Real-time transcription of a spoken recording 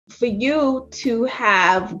for you to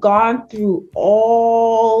have gone through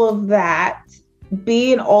all of that,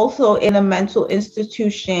 being also in a mental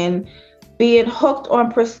institution, being hooked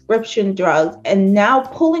on prescription drugs, and now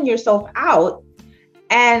pulling yourself out.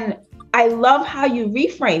 And I love how you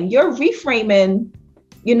reframe. You're reframing,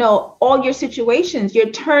 all your situations.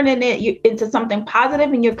 You're turning it into something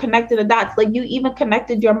positive, and you're connecting the dots. Like, you even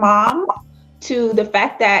connected your mom to the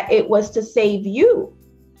fact that it was to save you.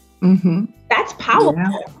 Mm-hmm. That's powerful.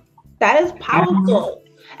 Yeah. That is powerful.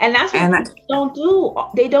 And that's what people don't do.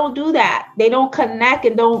 They don't do that. They don't connect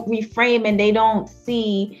and don't reframe, and they don't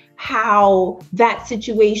see how that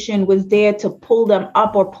situation was there to pull them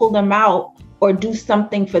up or pull them out or do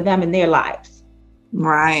something for them in their lives.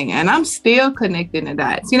 Right. And I'm still connecting the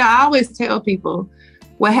dots. I always tell people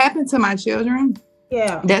what happened to my children.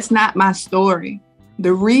 Yeah. That's not my story.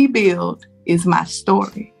 The rebuild is my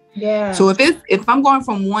story. Yeah. So if I'm going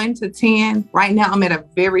from 1 to 10, right now I'm at a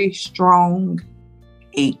very strong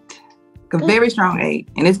 8. A very strong 8.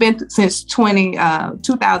 And it's been since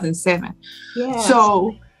 2007. Yeah.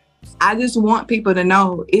 So I just want people to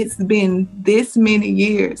know it's been this many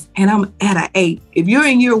years and I'm at an 8. If you're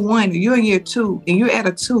in year 1, or you're in year 2 and you're at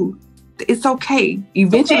a 2, it's okay.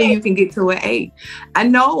 Eventually you can get to an 8. I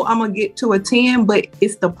know I'm going to get to a 10, but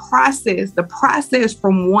it's the process. The process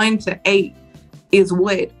from 1 to 8 is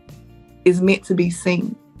what is meant to be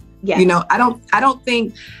seen. Yeah. I don't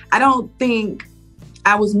think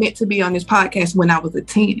I was meant to be on this podcast when I was a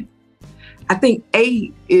 10. I think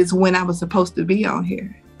 8 is when I was supposed to be on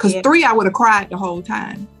here. Because 3, I would have cried the whole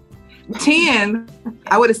time. 10,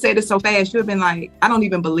 I would have said it so fast, you'd have been like, I don't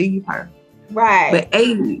even believe her. Right. But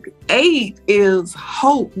 8 is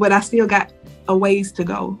hope, but I still got a ways to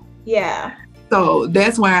go. Yeah. So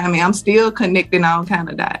that's where I'm still connecting all kind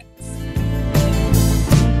of dots.